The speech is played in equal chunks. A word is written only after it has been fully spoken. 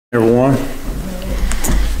Everyone,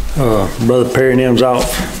 Brother Perry and them's out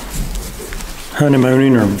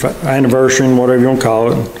honeymooning or anniversarying, whatever you want to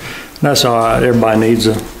call it. That's all right. Everybody needs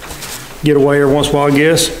to get away every once in a while, I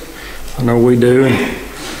guess. I know we do.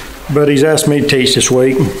 But he's asked me to teach this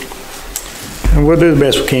week, and we'll do the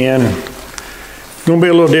best we can. It's going to be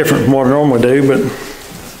a little different from what I normally do, but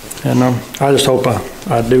I just hope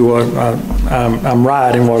I do what I'm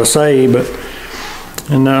right in what I say.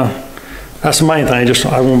 That's the main thing. Just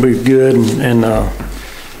I want to be good and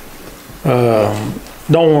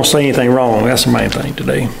don't want to say anything wrong. That's the main thing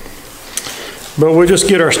today. But we'll just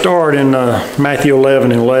get our start in Matthew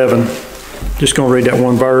 11:11. Just going to read that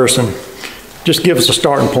one verse and just give us a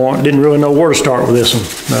starting point. Didn't really know where to start with this one,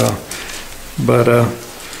 but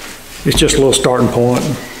it's just a little starting point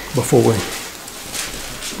before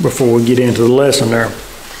we get into the lesson there.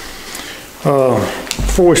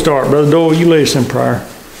 Before we start, Brother Doyle, you lead us in prayer.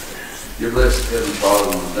 Your blessed Heavenly Father, I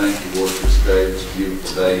want to thank you, Lord, for this day, this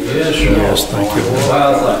beautiful day. Yes, thank you,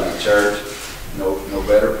 Lord. Thank you, church. No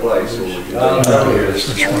better place, Lord, we can be here this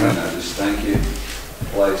morning. I just thank you for the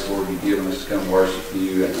place, Lord, you've given us to come worship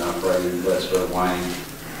you, and I pray you bless Brother Wayne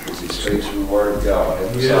as he speaks from the Word of God.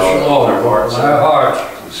 Help us all in our hearts,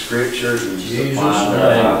 the Scriptures, and just applying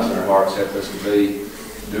our lives and our hearts. Help us to be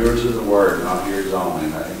doers of the Word, not hearers only.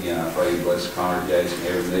 And again, I pray you bless the congregation,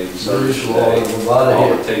 every need and service today,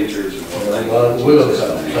 all the teachers, and what they will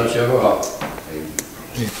touch every heart.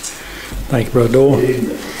 Thank you, Brother Doyle.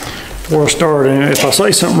 Before I start, if I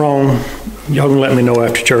say something wrong, y'all can let me know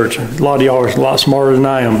after church. A lot of y'all are a lot smarter than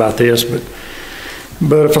I am about this, but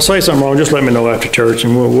if I say something wrong, just let me know after church,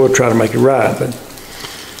 and we'll try to make it right. But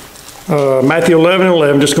Matthew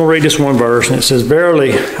 11:11, just going to read this one verse, and it says,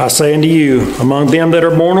 "Verily I say unto you, among them that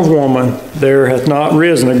are born of woman, there hath not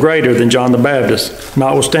risen a greater than John the Baptist.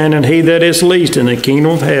 Notwithstanding, he that is least in the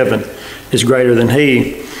kingdom of heaven is greater than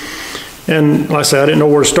he." And like I said, I didn't know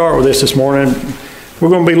where to start with this morning. We're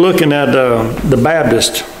going to be looking at the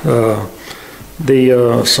Baptist, some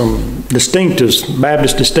distinctives,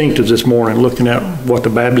 Baptist distinctives this morning, looking at what the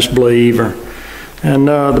Baptists believe. And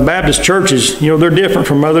the Baptist churches, they're different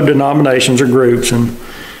from other denominations or groups. And,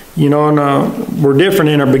 we're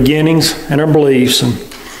different in our beginnings and our beliefs. And,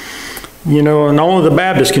 and only the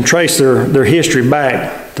Baptists can trace their history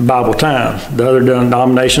back to Bible times. The other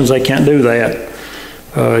denominations, they can't do that.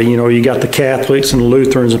 You got the Catholics and the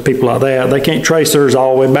Lutherans and people like that. They can't trace theirs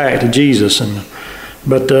all the way back to Jesus.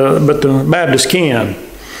 But the Baptists can.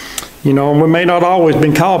 And we may not always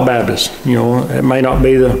been called Baptists. It may not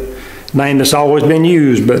be the name that's always been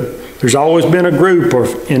used, but there's always been a group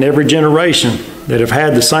in every generation that have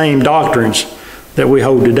had the same doctrines that we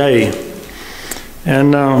hold today.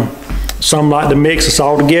 And some like to mix us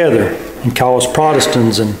all together and call us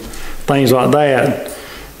Protestants and things like that.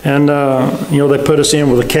 And they put us in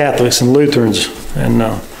with the Catholics and Lutherans and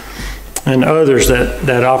others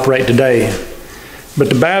that operate today. But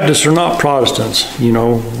the Baptists are not Protestants.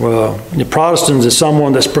 The Protestants is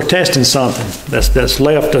someone that's protesting something, that's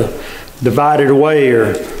left divided away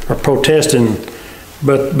or protesting.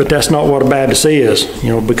 But that's not what a Baptist is.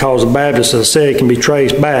 Because a Baptist, as I said, can be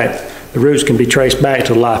traced back. The roots can be traced back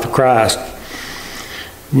to the life of Christ.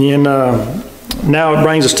 And now it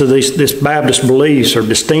brings us to this Baptist beliefs or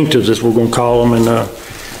distinctives, as we're going to call them. And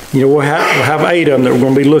we'll have 8 of them that we're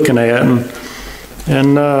going to be looking at.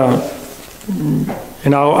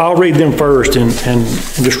 And I'll read them first and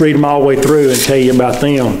just read them all the way through and tell you about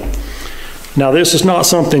them. Now, this is not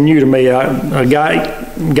something new to me. A guy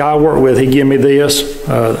I work with, he gave me this,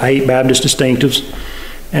 8 Baptist distinctives,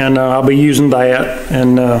 and I'll be using that.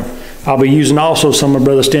 And I'll be using also some of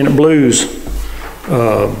Brother Stennett Blue's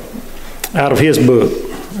out of his book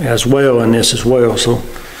as well in this as well. So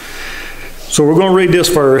we're going to read this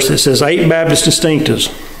first. It says 8 Baptist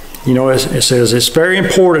distinctives. It says it's very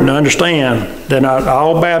important to understand that not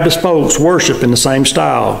all Baptist folks worship in the same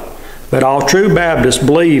style, but all true Baptists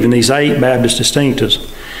believe in these 8 Baptist distinctives.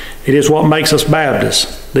 It is what makes us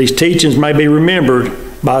Baptists. These teachings may be remembered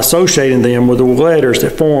by associating them with the letters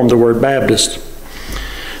that form the word Baptist.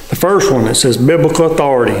 The first one, it says biblical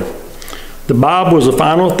authority. The Bible is the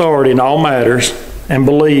final authority in all matters and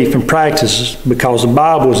belief and practices because the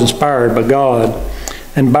Bible is inspired by God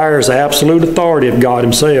and bears the absolute authority of God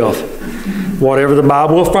Himself. Whatever the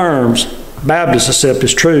Bible affirms, Baptists accept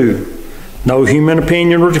as true. No human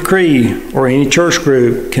opinion or decree or any church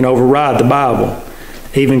group can override the Bible.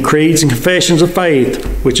 Even creeds and confessions of faith,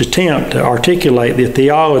 which attempt to articulate the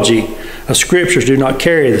theology of Scriptures, do not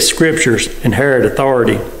carry the Scriptures' inherent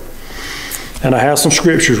authority. And I have some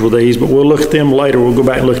scriptures with these, but we'll look at them later. We'll go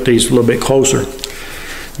back and look at these a little bit closer.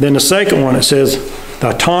 Then the second one, it says the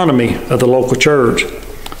autonomy of the local church.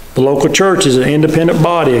 The local church is an independent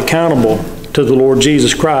body accountable to the Lord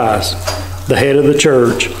Jesus Christ, the head of the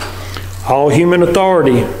church. All human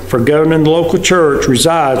authority for governing the local church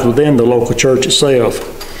resides within the local church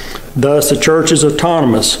itself. Thus, the church is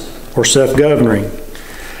autonomous or self-governing.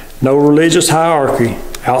 No religious hierarchy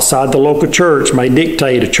outside the local church may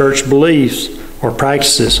dictate a church's beliefs or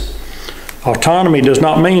practices. Autonomy does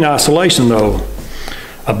not mean isolation, though.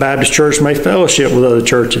 A Baptist church may fellowship with other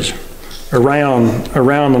churches around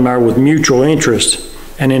them are with mutual interest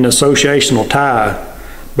and an associational tie,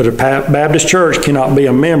 but a Baptist church cannot be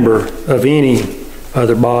a member of any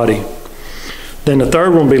other body. Then the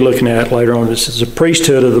third one we'll be looking at later on is the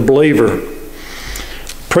priesthood of the believer.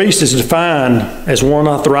 Priest is defined as one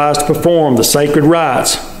authorized to perform the sacred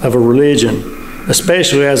rites of a religion,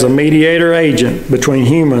 especially as a mediator agent between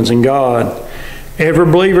humans and God. Every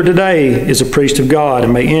believer today is a priest of God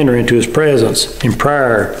and may enter into his presence in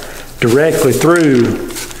prayer directly through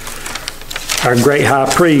our great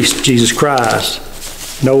high priest, Jesus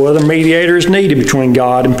Christ. No other mediator is needed between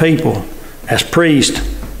God and people. As priests,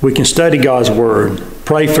 we can study God's Word,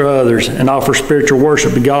 pray for others, and offer spiritual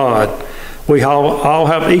worship to God. We all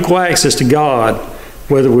have equal access to God,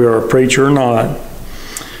 whether we are a preacher or not.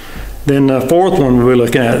 Then the fourth one we'll be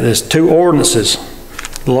looking at is 2 ordinances.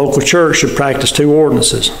 The local church should practice 2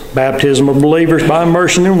 ordinances. Baptism of believers by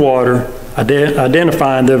immersion in water,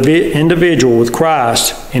 identifying the individual with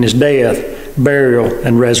Christ in his death, burial,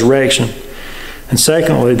 and resurrection. And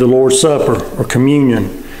secondly, the Lord's Supper, or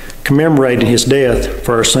communion, commemorating his death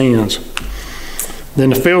for our sins.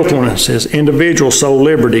 Then the fifth one says individual soul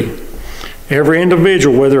liberty. Every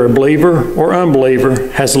individual, whether a believer or unbeliever,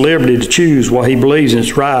 has the liberty to choose what he believes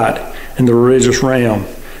is right in the religious realm.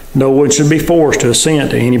 No one should be forced to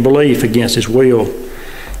assent to any belief against his will.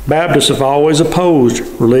 Baptists have always opposed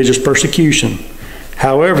religious persecution.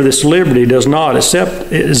 However, this liberty does not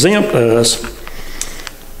exempt us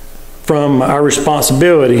from our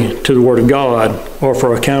responsibility to the Word of God or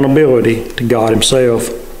for accountability to God Himself.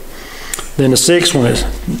 Then the sixth one is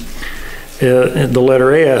the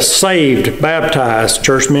letter S, saved, baptized,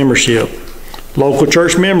 church membership. Local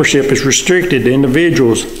church membership is restricted to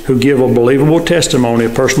individuals who give a believable testimony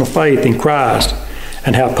of personal faith in Christ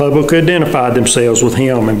and have publicly identified themselves with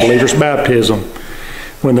Him in believers' baptism.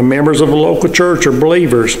 When the members of a local church are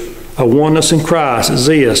believers, a oneness in Christ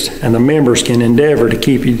exists, and the members can endeavor to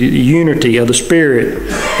keep the unity of the Spirit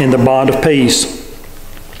in the bond of peace.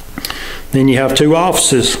 Then you have 2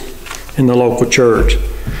 offices in the local church.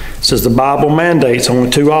 It says the Bible mandates only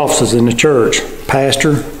 2 offices in the church,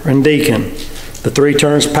 pastor and deacon. The 3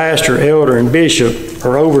 terms pastor, elder, and bishop,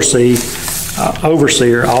 or overseer,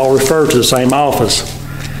 all refer to the same office.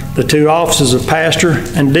 The 2 offices of pastor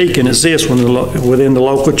and deacon exist within the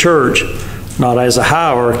local church, not as a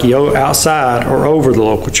hierarchy outside or over the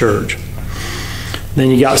local church. Then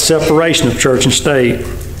you got separation of church and state,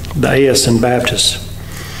 the S in Baptist.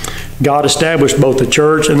 God established both the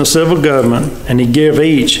church and the civil government, and He gave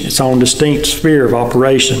each its own distinct sphere of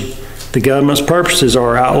operation. The government's purposes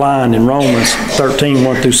are outlined in Romans 13,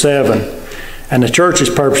 1 through 7, and the church's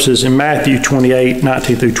purposes in Matthew 28,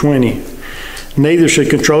 19 through 20. Neither should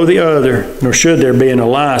control the other, nor should there be an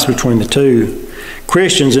alliance between the 2.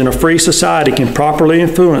 Christians in a free society can properly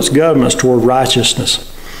influence governments toward righteousness,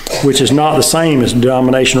 which is not the same as a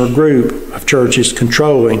denominational group of churches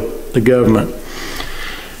controlling the government.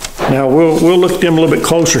 Now, we'll look at them a little bit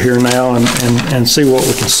closer here now and see what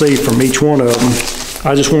we can see from each one of them.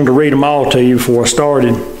 I just wanted to read them all to you before I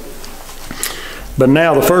started. But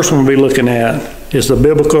now the first one we'll be looking at is the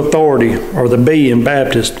biblical authority, or the B in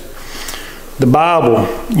Baptist. The Bible,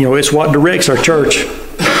 it's what directs our church,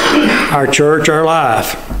 our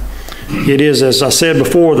life. It is, as I said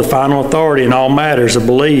before, the final authority in all matters of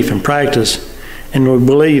belief and practice, and we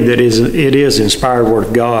believe that it is the inspired Word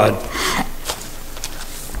of God.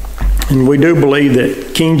 And we do believe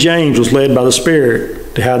that King James was led by the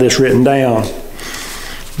Spirit to have this written down.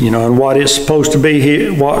 And what it's supposed to be,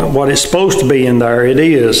 what it's supposed to be in there, it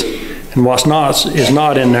is, and what's not is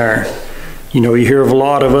not in there. You hear of a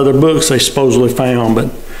lot of other books they supposedly found,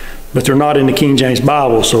 but they're not in the King James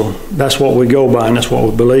Bible, so that's what we go by and that's what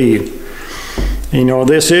we believe.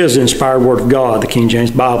 This is the inspired Word of God, the King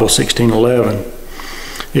James Bible, 1611.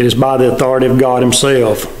 It is by the authority of God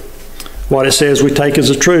Himself. What it says we take as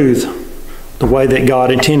a truth, the way that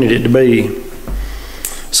God intended it to be.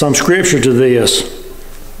 Some scripture to this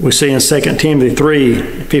we see in 2 Timothy 3,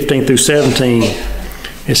 15 through 17.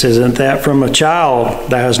 It says, "And that from a child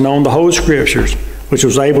thou hast known the whole Scriptures, which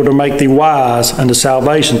was able to make thee wise unto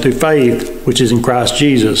salvation through faith, which is in Christ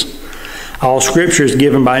Jesus. All Scripture is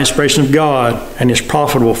given by inspiration of God, and is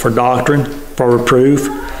profitable for doctrine, for reproof,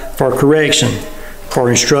 for correction,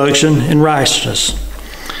 for instruction in righteousness,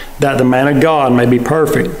 that the man of God may be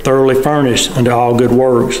perfect, thoroughly furnished unto all good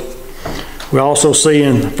works. We also see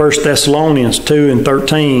in 1 Thessalonians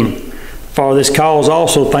 2:13, for this cause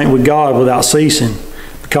also thank we God without ceasing,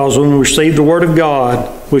 because when we received the word of God,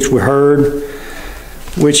 which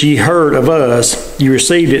ye heard of us, you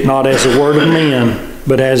received it not as the word of men,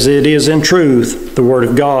 but as it is in truth, the word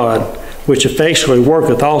of God, which effectually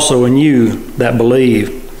worketh also in you that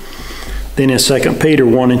believe. Then in 2 Peter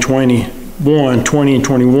 1:20 and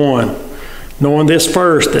 21, knowing this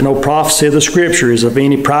first, that no prophecy of the Scripture is of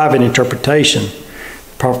any private interpretation.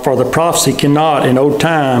 For the prophecy came not in old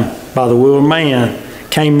time by the will of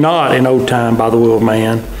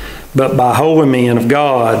man, but by holy men of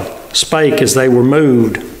God, spake as they were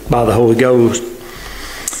moved by the Holy Ghost.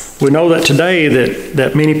 We know that today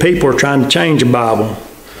that many people are trying to change the Bible,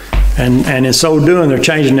 and in so doing, they're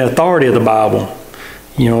changing the authority of the Bible.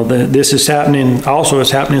 You know, this is happening, also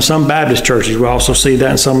it's happening in some Baptist churches. We also see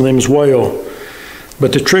that in some of them as well.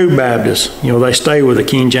 But the true Baptists, you know, they stay with the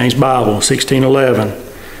King James Bible, 1611.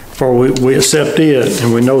 For we accept it,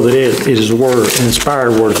 and we know that it is a word, an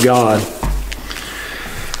inspired word of God.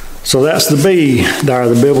 So that's the B there,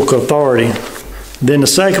 the biblical authority. Then the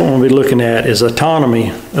second one we're looking at is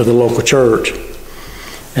autonomy of the local church.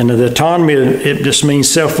 And the autonomy, it just means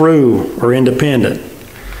self-rule or independent.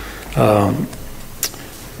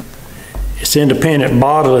 It's independent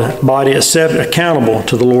body accountable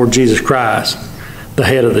to the Lord Jesus Christ, the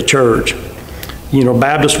head of the church. You know,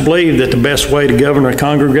 Baptists believe that the best way to govern a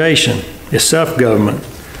congregation is self-government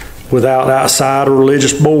without outside or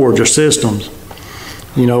religious boards or systems.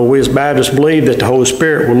 You know, we as Baptists believe that the Holy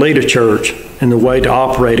Spirit will lead a church in the way to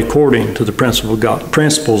operate according to the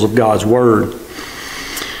principles of God's Word.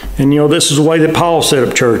 And, you know, this is the way that Paul set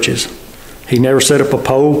up churches. He never set up a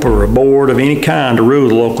pope or a board of any kind to rule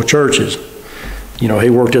the local churches. You know,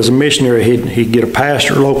 he worked as a missionary. He'd get a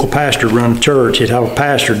pastor, local pastor to run the church. He'd have a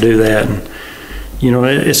pastor do that. And, you know,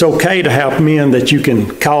 it's okay to have men that you can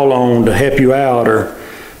call on to help you out, or,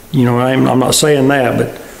 you know, I'm not saying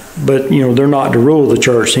that, but you know, they're not to rule the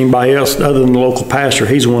church. Anybody else other than the local pastor,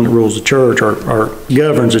 he's the one that rules the church or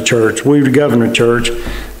governs the church. We govern the church,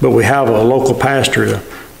 but we have a local pastor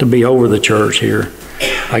to be over the church here,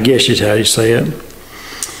 I guess is how you say it.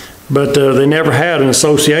 But they never had an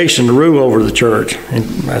association to rule over the church, and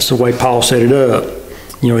that's the way Paul set it up.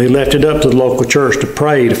 You know, he left it up to the local church to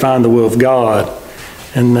pray, to find the will of God,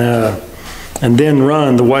 and then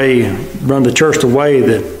run the church the way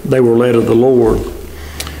that they were led of the Lord.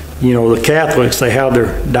 You know, the Catholics, they have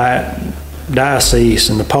their diocese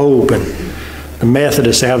and the Pope, and the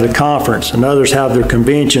Methodists have their conference, and others have their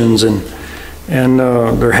conventions, and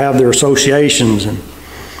they have their associations,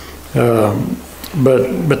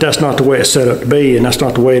 but that's not the way it's set up to be, and that's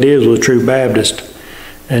not the way it is with a true Baptist.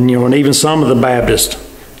 And you know, and even some of the Baptists,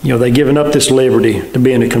 you know, they've given up this liberty to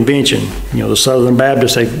be in a convention. You know, the Southern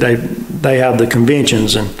Baptists, they have the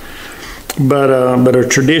conventions, but a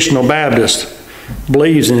traditional Baptist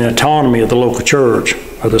believes in the autonomy of the local church,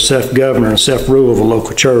 or the self-governor and self-rule of a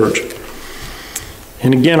local church.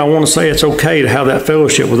 And again, I want to say it's okay to have that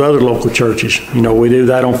fellowship with other local churches. You know, we do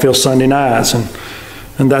that on Fifth Sunday nights,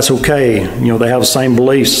 and that's okay. You know, they have the same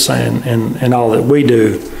beliefs and all that we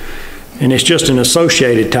do. And it's just an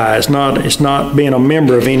associated tie. It's not being a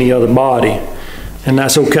member of any other body. And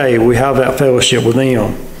that's okay. We have that fellowship with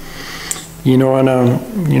them. You know, and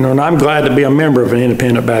I'm glad to be a member of an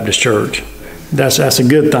independent Baptist church. That's a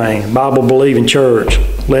good thing. Bible-believing church,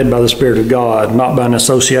 led by the Spirit of God, not by an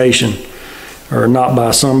association, or not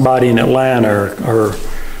by somebody in Atlanta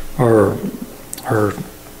or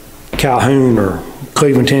Calhoun or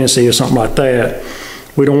Cleveland, Tennessee, or something like that.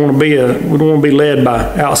 We don't want to be led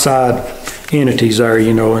by outside entities there,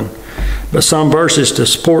 you know. But some verses to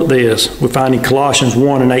support this, we find in Colossians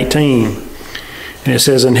 1:18, and it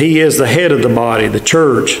says, "And he is the head of the body, the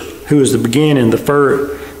church, who is the beginning, the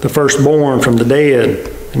firstborn from the dead."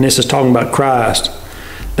 And this is talking about Christ,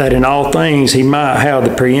 that in all things he might have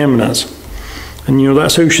the preeminence. And you know,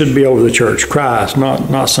 that's who should be over the church, Christ,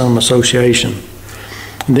 not some association.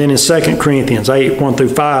 And then in 2 Corinthians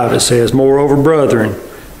 8:1-5, it says, "Moreover, brethren,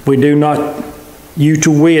 we do not you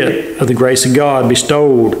to wit of the grace of God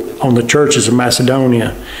bestowed on the churches of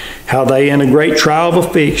Macedonia, how they in a great trial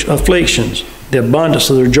of afflictions, the abundance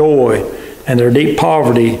of their joy and their deep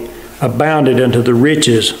poverty abounded unto the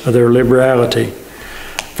riches of their liberality.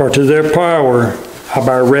 For to their power I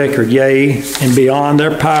bear record, yea, and beyond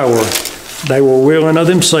their power they were willing of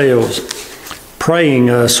themselves, praying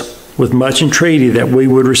us with much entreaty that we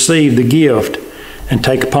would receive the gift and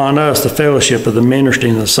take upon us the fellowship of the ministry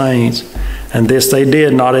of the saints. And this they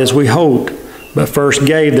did not as we hoped, but first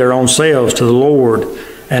gave their own selves to the Lord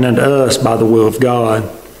and unto us by the will of God.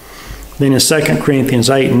 Then in 2 Corinthians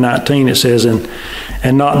 8:19 it says,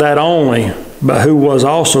 and not that only, but who was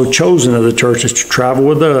also chosen of the churches to travel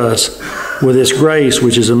with us with this grace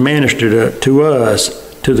which is administered to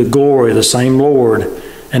us to the glory of the same Lord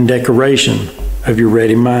and decoration of your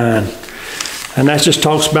ready mind. And that just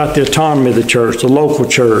talks about the autonomy of the church, the local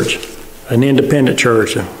church, an independent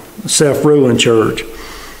church, a self-ruling church.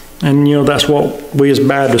 And that's what we as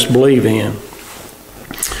Baptists believe in,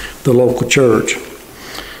 the local church.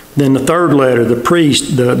 Then the third letter, the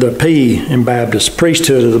priest, the P in Baptist,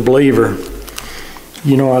 priesthood of the believer.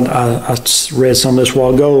 I read some of this a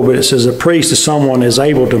while ago, but it says a priest is someone is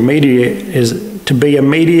able to mediate, is to be a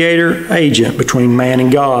mediator agent between man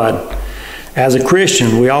and God. As a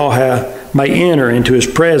Christian, we all may enter into his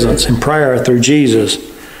presence in prayer through Jesus.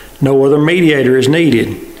 No other mediator is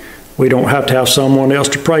needed. We don't have to have someone else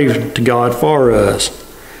to pray to God for us.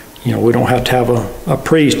 We don't have to have a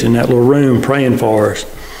priest in that little room praying for us.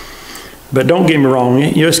 But don't get me wrong,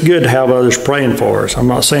 it's good to have others praying for us. I'm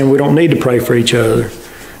not saying we don't need to pray for each other,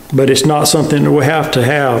 but it's not something that we have to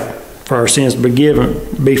have for our sins to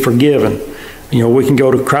be forgiven. We can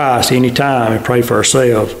go to Christ anytime and pray for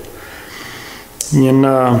ourselves. And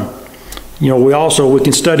we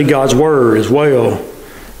can study God's Word as well,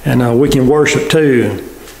 and we can worship too,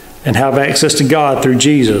 and have access to God through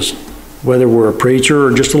Jesus, whether we're a preacher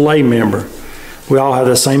or just a lay member. We all have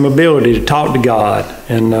the same ability to talk to God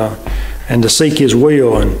and to seek His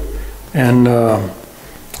will and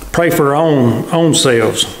pray for our own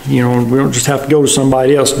selves. We don't just have to go to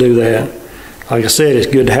somebody else to do that. Like I said, it's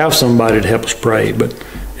good to have somebody to help us pray, but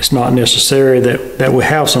it's not necessary that we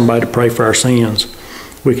have somebody to pray for our sins.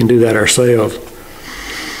 We can do that ourselves.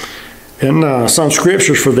 And some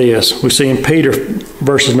scriptures for this, we see in Peter,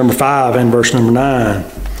 verses number 5 and verse number 9.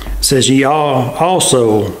 It says, ye all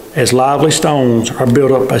also, as lively stones, are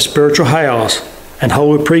built up a spiritual house and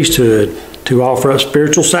holy priesthood to offer up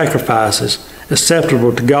spiritual sacrifices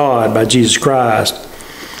acceptable to God by Jesus Christ.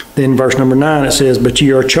 Then verse number 9 it says, but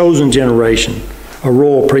ye are a chosen generation, a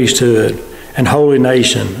royal priesthood, and holy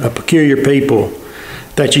nation, a peculiar people,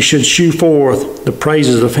 that ye should shew forth the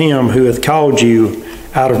praises of Him who hath called you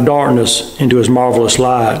out of darkness into His marvelous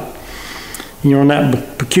light. And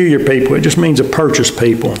that peculiar people, it just means a purchased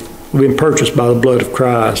people. We've been purchased by the blood of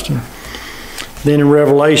Christ. Then in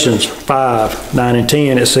Revelations 5, 9 and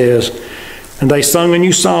 10 it says, and they sung a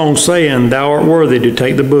new song, saying, thou art worthy to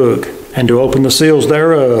take the book, and to open the seals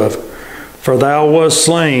thereof. For thou wast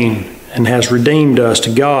slain, and hast redeemed us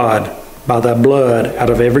to God by thy blood out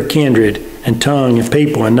of every kindred, and tongue, and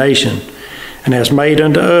people, and nation, and hast made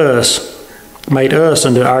us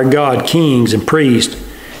unto our God kings and priests,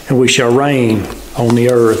 and we shall reign on the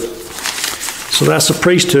earth. So that's the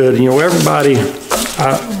priesthood. Everybody,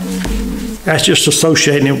 that's just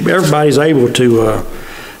associating. Everybody's able to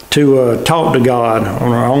talk to God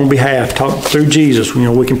on our own behalf, talk through Jesus.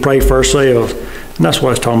 We can pray for ourselves, and that's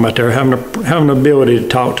what it's talking about there, having the ability to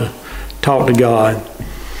talk to God.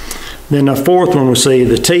 Then the fourth one we see,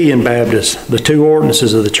 the T in Baptist, the two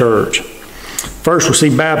ordinances of the church. First we see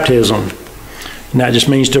baptism, and that just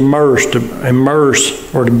means to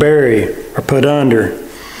immerse or to bury or put under.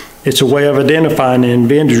 It's a way of identifying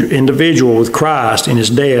an individual with Christ in His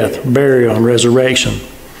death, burial, and resurrection.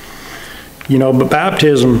 But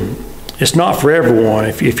baptism, it's not for everyone.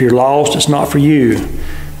 If you're lost, it's not for you.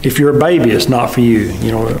 If you're a baby, it's not for you.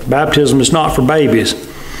 Baptism is not for babies.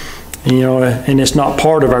 And it's not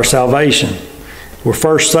part of our salvation. We're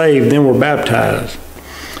first saved, then we're baptized.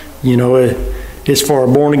 It's for a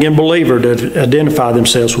born-again believer to identify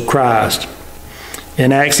themselves with Christ.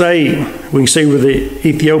 In Acts 8, we can see with the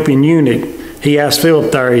Ethiopian eunuch, he asked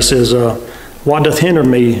Philip there, he says, what doth hinder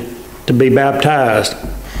me to be baptized?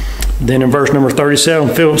 Then in verse number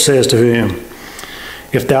 37, Philip says to him,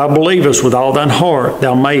 if thou believest with all thine heart,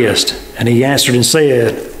 thou mayest. And he answered and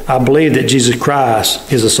said, I believe that Jesus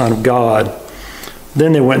Christ is the Son of God.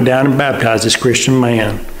 Then they went down and baptized this Christian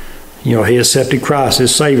man. He accepted Christ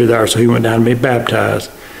as Savior there, so he went down to be baptized.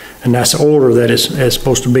 And that's the order that it's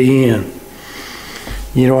supposed to be in.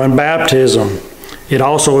 In baptism, it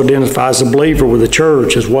also identifies the believer with the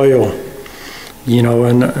church as well.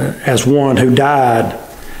 And as one who died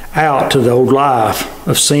out to the old life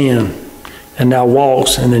of sin and now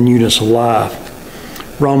walks in the newness of life.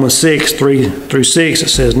 Romans 6, 3 through 6, it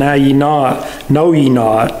says, know ye not,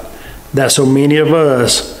 that so many of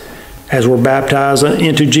us, as were baptized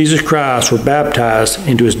into Jesus Christ, were baptized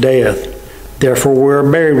into His death. Therefore we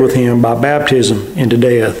are buried with Him by baptism into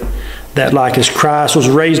death, that like as Christ was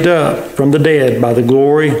raised up from the dead by the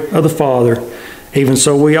glory of the Father, even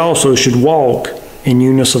so we also should walk in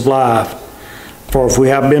newness of life. For if we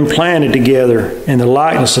have been planted together in the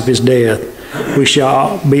likeness of his death, we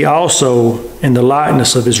shall be also in the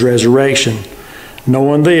likeness of his resurrection,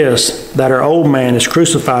 knowing this, that our old man is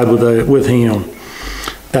crucified with him,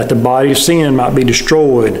 that the body of sin might be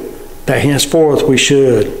destroyed, that henceforth we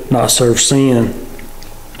should not serve sin.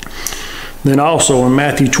 Then also in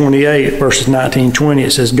Matthew 28, verses 19-20,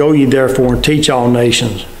 it says, Go ye therefore and teach all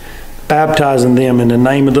nations, baptizing them in the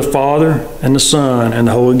name of the Father and the Son and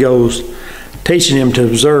the Holy Ghost, teaching them to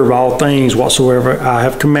observe all things whatsoever I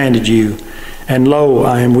have commanded you. And lo,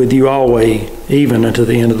 I am with you always, even unto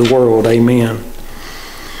the end of the world. Amen.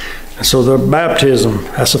 And so the baptism,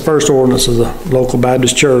 that's the first ordinance of the local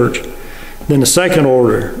Baptist church. Then the second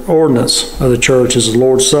ordinance of the church is the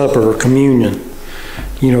Lord's Supper or communion.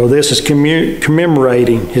 You know, this is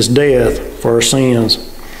commemorating his death for our sins.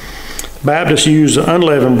 Baptists use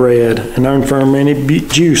unleavened bread and unfermented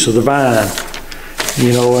juice of the vine.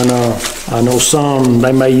 You know, and I know some,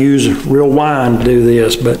 they may use real wine to do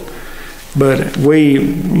this, but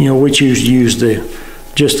we choose to use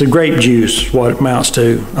just the grape juice, what it amounts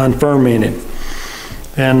to, unfermented.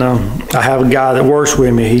 And I have a guy that works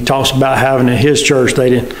with me. He talks about having at his church,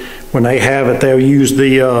 when they have it, they'll use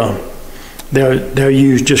they'll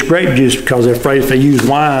use just grape juice because they're afraid if they use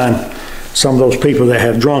wine, some of those people that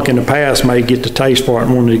have drunk in the past may get the taste for it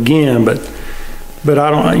and want it again. But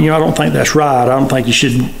I don't think that's right. I don't think you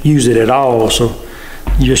should use it at all. So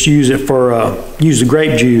you just use it use the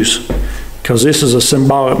grape juice, because this is a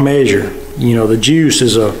symbolic measure. You know, the juice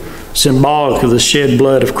is a symbolic of the shed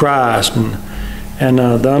blood of Christ, and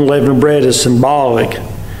the unleavened bread is symbolic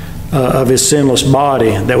of his sinless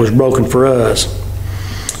body that was broken for us.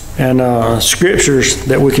 And scriptures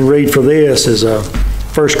that we can read for this is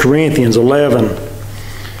 1 Corinthians 11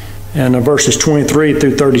 and verses 23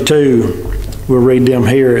 through 32. We'll read them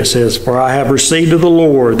here. It says, For I have received of the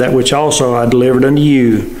Lord that which also I delivered unto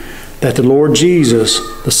you, that the Lord Jesus,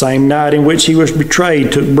 the same night in which he was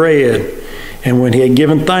betrayed, took bread, and when he had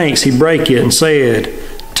given thanks, he brake it and said,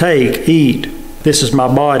 Take, eat, this is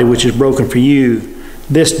my body which is broken for you.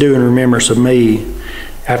 This do in remembrance of me.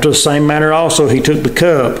 After the same manner also he took the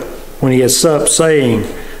cup, when he had supped, saying,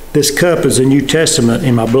 This cup is the New Testament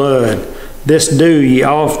in my blood. This do ye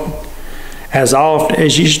as oft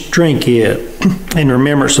as ye drink it, in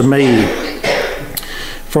remembrance of me.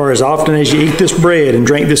 For as often as ye eat this bread and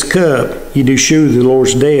drink this cup, ye do shew the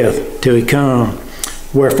Lord's death till he come.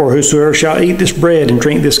 Wherefore whosoever shall eat this bread and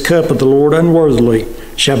drink this cup of the Lord unworthily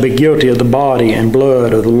shall be guilty of the body and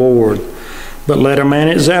blood of the Lord. But let a man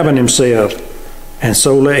examine himself, and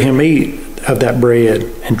so let him eat of that bread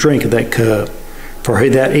and drink of that cup. For he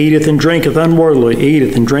that eateth and drinketh unworthily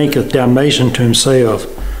eateth and drinketh damnation to himself,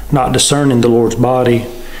 not discerning the Lord's body.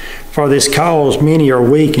 For this cause many are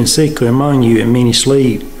weak and sickly among you, and many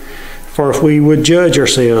sleep. For if we would judge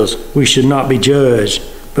ourselves, we should not be judged.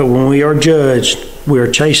 But when we are judged, we are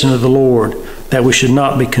chastened of the Lord, that we should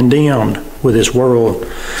not be condemned with this world.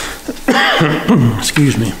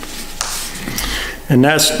 Excuse me. And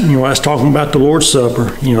that's talking about the Lord's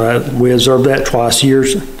Supper. We observe that twice a year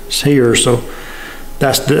here. So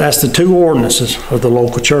that's the two ordinances of the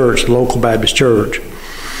local church, the local Baptist church.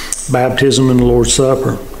 Baptism and the Lord's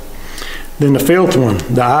Supper. Then the fifth one,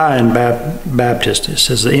 the I in Baptist, it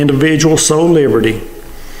says the individual soul liberty.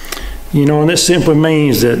 And this simply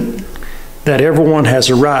means that everyone has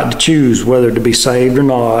a right to choose whether to be saved or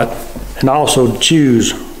not, and also to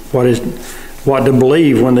choose what to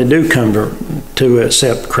believe when they do come to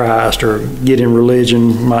accept Christ or get in religion,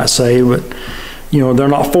 you might say. But they're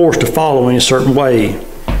not forced to follow any certain way,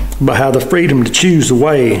 but have the freedom to choose the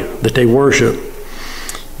way that they worship.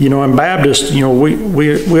 In Baptist,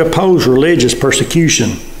 we oppose religious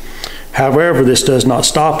persecution. However, this does not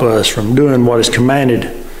stop us from doing what is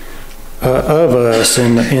commanded of us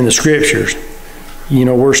in the Scriptures.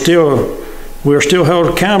 We're still held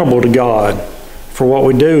accountable to God for what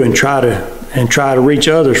we do and try to reach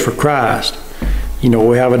others for Christ.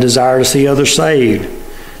 We have a desire to see others saved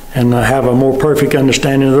and have a more perfect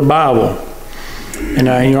understanding of the Bible. And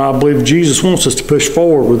I believe Jesus wants us to push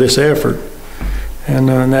forward with this effort. And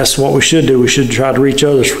that's what we should do. We should try to reach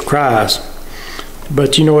others for Christ.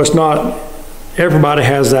 But it's not, everybody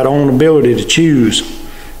has that own ability to choose.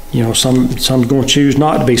 Some's going to choose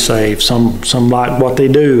not to be saved. Some like what they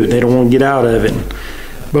do. They don't want to get out of it.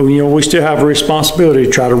 But we still have a responsibility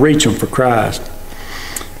to try to reach them for Christ.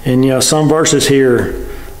 And some verses here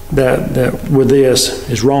that with this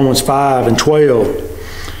is Romans 5 and 12.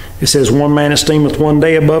 It says, One man esteemeth one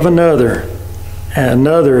day above another, and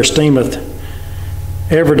another esteemeth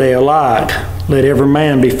every day alike. Let every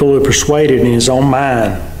man be fully persuaded in his own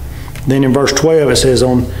mind. Then in verse 12 it says,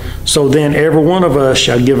 so then every one of us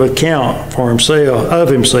shall give account for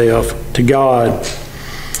himself to God.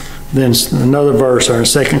 Then another verse, or in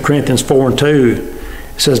 2 Corinthians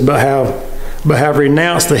 4:2, it says, but have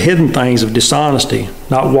renounced the hidden things of dishonesty,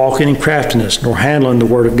 not walking in craftiness, nor handling the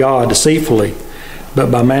word of God deceitfully, but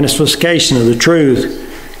by manifestation of the truth,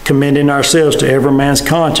 commending ourselves to every man's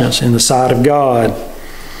conscience in the sight of God.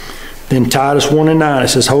 Then Titus 1:9, it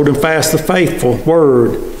says, holding fast the faithful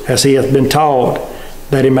word as he hath been taught,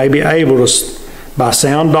 that he may be able to, by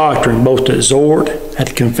sound doctrine, both to exhort and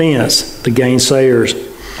to convince the gainsayers.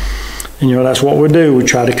 And that's what we do. We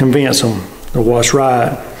try to convince them of what's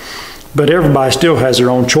right. But everybody still has their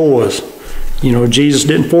own choice. Jesus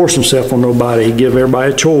didn't force himself on nobody. He gave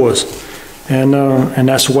everybody a choice. And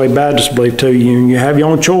that's the way Baptists believe too. You have your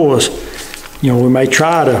own choice. We may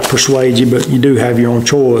try to persuade you, but you do have your own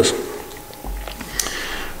choice.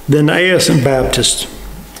 Then the S in Baptist,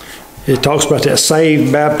 it talks about that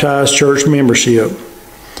saved, baptized church membership.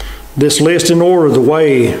 This lists in order the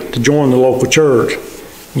way to join the local church.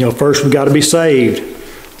 First we've got to be saved,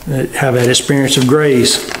 have that experience of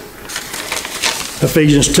grace.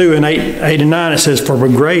 Ephesians 2:8-9, it says, for by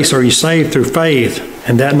grace are you saved through faith,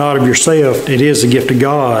 and that not of yourself, it is the gift of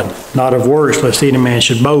God, not of works, lest any man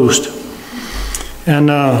should boast. And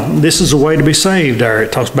this is a way to be saved there.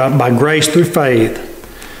 It talks about by grace through faith.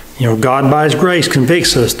 God by his grace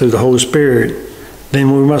convicts us through the Holy Spirit.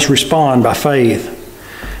 Then we must respond by faith.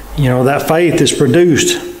 That faith is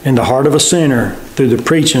produced in the heart of a sinner through the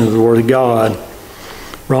preaching of the Word of God.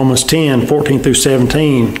 Romans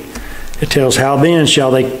 10:14-17, it tells, how then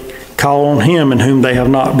shall they call on him in whom they have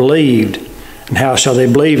not believed? And how shall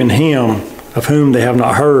they believe in him of whom they have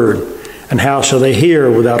not heard? And how shall they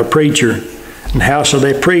hear without a preacher? And how shall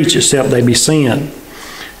they preach except they be sent?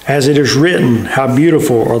 As it is written, how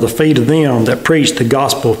beautiful are the feet of them that preach the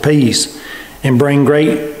gospel of peace, and bring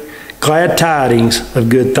great glad tidings of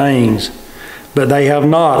good things. But they have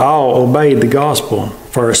not all obeyed the gospel.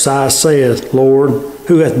 For Isaiah saith, Lord,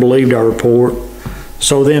 who hath believed our report?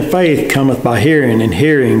 So then faith cometh by hearing, and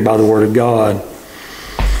hearing by the word of God.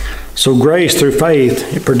 So grace through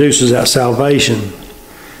faith, it produces that salvation.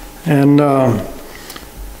 And I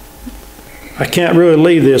can't really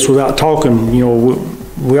leave this without talking, we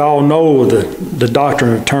all know the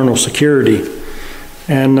doctrine of eternal security.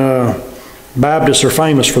 And Baptists are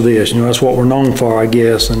famous for this. That's what we're known for, I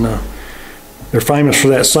guess. And they're famous for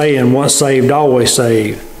that saying, once saved, always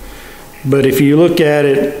saved. But if you look at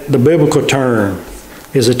it, the biblical term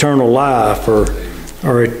is eternal life or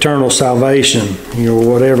eternal salvation,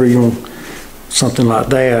 whatever you want, something like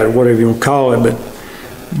that, or whatever you want to call it.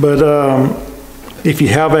 But if you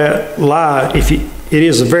have that life, it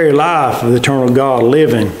is the very life of the eternal God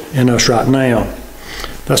living in us right now.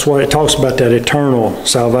 That's why it talks about that eternal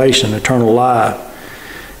salvation, eternal life.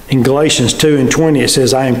 In Galatians 2:20, it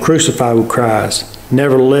says, I am crucified with Christ.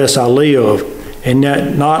 Nevertheless I live, and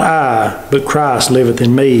yet not I, but Christ liveth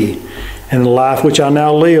in me. And the life which I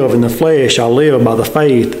now live in the flesh, I live by the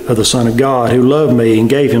faith of the Son of God, who loved me and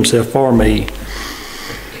gave himself for me.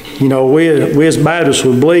 We as Baptists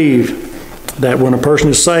would believe that when a person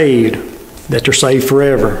is saved, that they're saved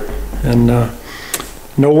forever. And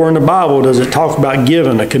nowhere in the Bible does it talk about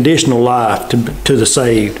giving a conditional life to the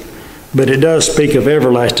saved, but it does speak of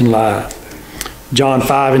everlasting life. John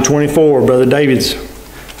 5:24, Brother David's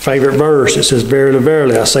favorite verse, it says, Verily,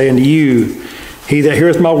 verily, I say unto you, he that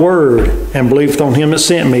heareth my word and believeth on him that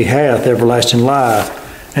sent me hath everlasting life,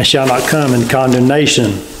 and shall not come in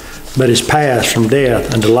condemnation, but is passed from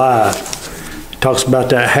death unto life. It talks about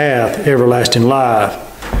that hath everlasting life.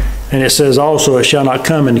 And it says also, it shall not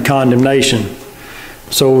come into condemnation.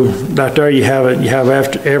 So right there you have it. You have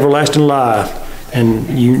everlasting life,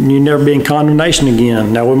 and you never be in condemnation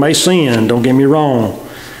again. Now we may sin, don't get me wrong,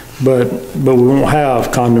 but we won't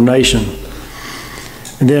have condemnation.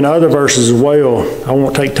 And then other verses as well. I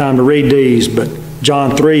won't take time to read these, but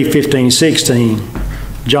John 3:15-16,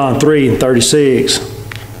 John 3:36,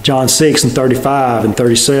 John 6:35 and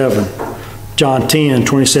 37, John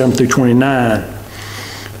 10:27-29.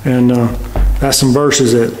 And that's some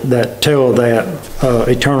verses that tell that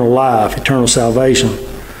eternal life, eternal salvation.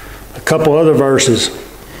 A couple other verses,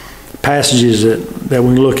 passages that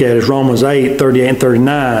we look at is Romans 8:38 and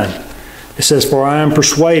 39. It says, For I am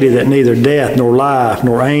persuaded that neither death, nor life,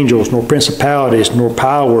 nor angels, nor principalities, nor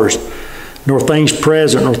powers, nor things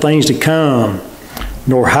present, nor things to come,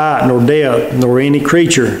 nor height, nor depth, nor any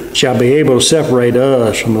creature shall be able to separate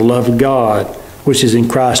us from the love of God, which is in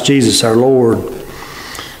Christ Jesus our Lord.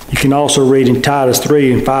 You can also read in Titus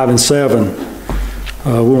 3 and 5 and 7.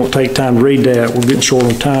 We won't take time to read that. We're getting short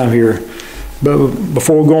on time here. But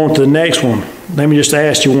before we go on to the next one, let me just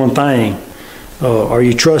ask you one thing. What are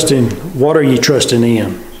you trusting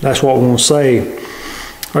in? That's what we want to say.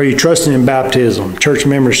 Are you trusting in baptism, church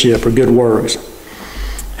membership, or good works?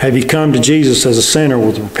 Have you come to Jesus as a sinner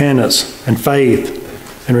with repentance and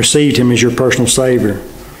faith and received Him as your personal Savior?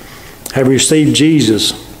 Have you received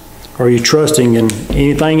Jesus? Are you trusting in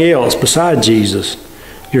anything else besides Jesus?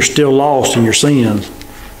 You're still lost in your sins.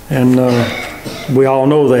 And we all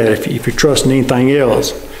know that if you're trusting anything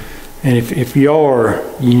else. And if you are,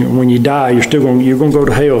 when you die, you're going to go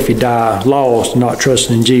to hell if you die lost, not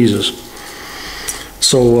trusting in Jesus.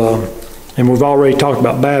 So, and we've already talked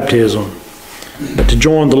about baptism. But to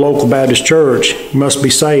join the local Baptist church, you must be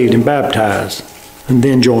saved and baptized, and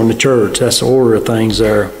then join the church. That's the order of things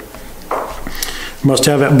there. You must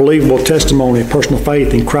have that believable testimony of personal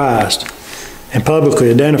faith in Christ, and publicly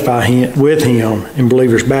identify with Him in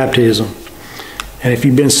believer's baptism. And if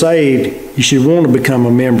you've been saved, you should want to become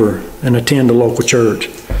a member and attend a local church.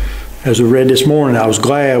 As we read this morning, I was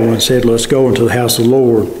glad when it said, let's go into the house of the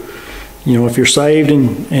Lord. If you're saved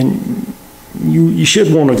and you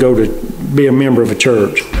should want to go to be a member of a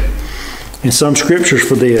church. And some scriptures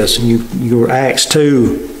for this, and you go to Acts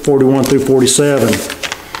 2, 41 through 47,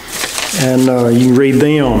 and you can read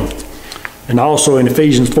them. And also in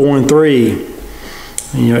Ephesians 4 and 3,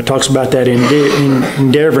 it talks about that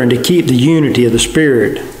endeavoring to keep the unity of the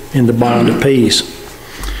Spirit in the bond of peace.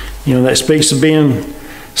 That speaks of being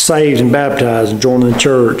saved and baptized and joining the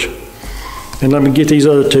church. And let me get these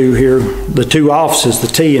other two here. The two offices, the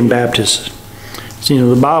T in Baptist.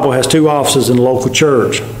 So, the Bible has two offices in the local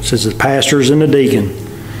church. It says the pastors and the deacon.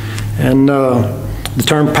 And the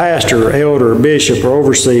term pastor, elder, bishop, or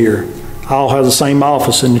overseer all have the same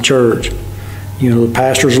office in the church. The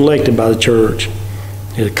pastor is elected by the church.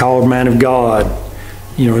 He's a called man of God.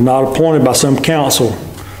 Not appointed by some council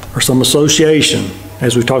or some association,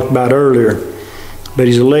 as we talked about earlier. But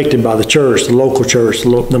he's elected by the church, the local church,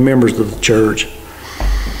 the members of the church.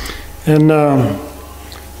 And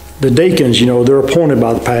the deacons, they're appointed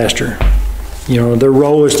by the pastor. Their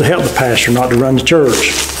role is to help the pastor, not to run the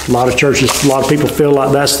church. A lot of people feel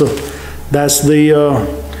like that's the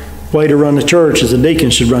way to run the church, is the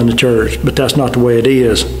deacon should run the church, but that's not the way it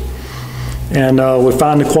is. And we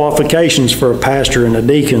find the qualifications for a pastor and a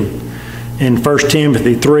deacon in 1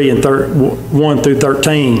 Timothy 3 and 1 through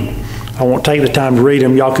 13. I won't take the time to read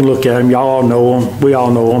them. Y'all can look at them. Y'all all know them. We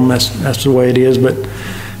all know them. That's the way it is.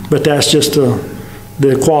 But that's just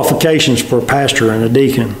the qualifications for a pastor and a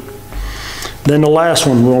deacon. Then the last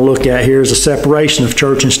one we'll look at here is the separation of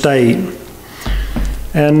church and state.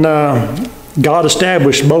 And God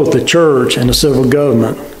established both the church and the civil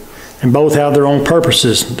government, and both have their own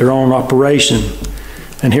purposes, their own operation.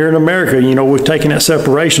 And here in America, we've taken that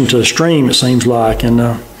separation to the extreme, it seems like. And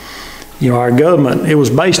our government, it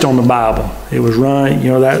was based on the Bible. It was run,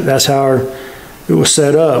 that's how it was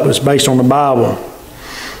set up. It was based on the Bible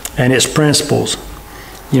and its principles.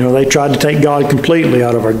 They tried to take God completely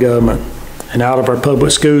out of our government and out of our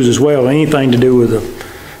public schools as well. Anything to do with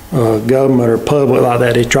the government or public like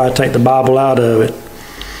that, they tried to take the Bible out of it.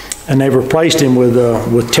 And they replaced Him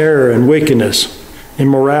with terror and wickedness,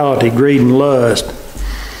 immorality, greed, and lust.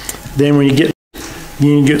 Then when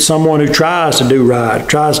you get someone who tries to do right,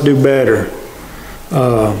 tries to do better,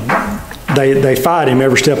 they fight him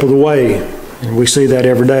every step of the way. And we see that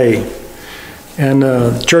every day. And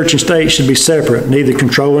church and state should be separate, neither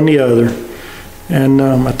controlling the other. And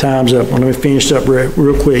my time's up. Let me finish up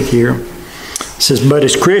real quick here. It says, but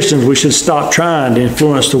as Christians, we should stop trying to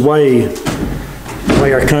influence the way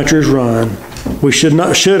our country is run. We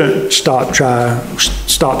shouldn't stop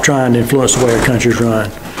trying to influence the way our country is run.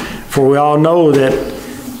 For we all know that,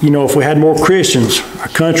 if we had more Christians, our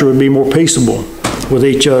country would be more peaceable with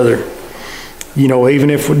each other. Even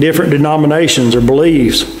if we're different denominations or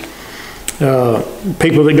beliefs,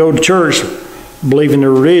 people that go to church believe in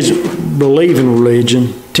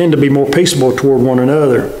religion tend to be more peaceable toward one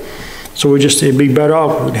another. So it'd be better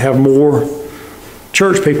off to have more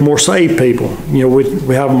church people, more saved people.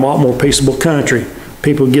 We have a lot more peaceable country.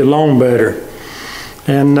 People get along better.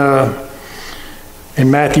 And in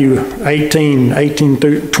Matthew 18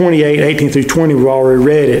 through 28, 18 through 20, we've already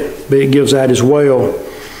read it, but it gives that as well.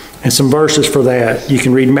 And some verses for that. You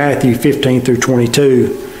can read Matthew 15 through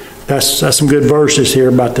 22. That's some good verses here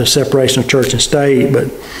about the separation of church and state.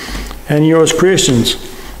 And as Christians,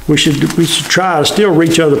 we should try to still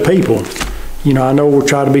reach other people. I know we're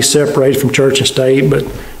trying to be separated from church and state,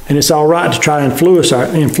 and it's all right to try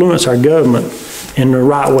to influence our government in the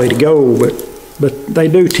right way to go. but they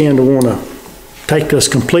do tend to want to take us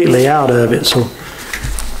completely out of it. So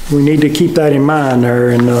we need to keep that in mind there.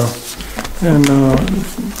 And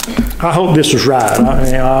I hope this was right.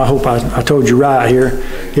 I hope I told you right here.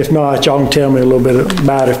 If not, y'all can tell me a little bit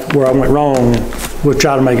about it where I went wrong, and we'll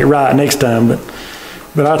try to make it right next time.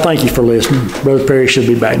 But I thank you for listening. Brother Perry should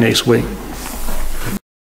be back next week.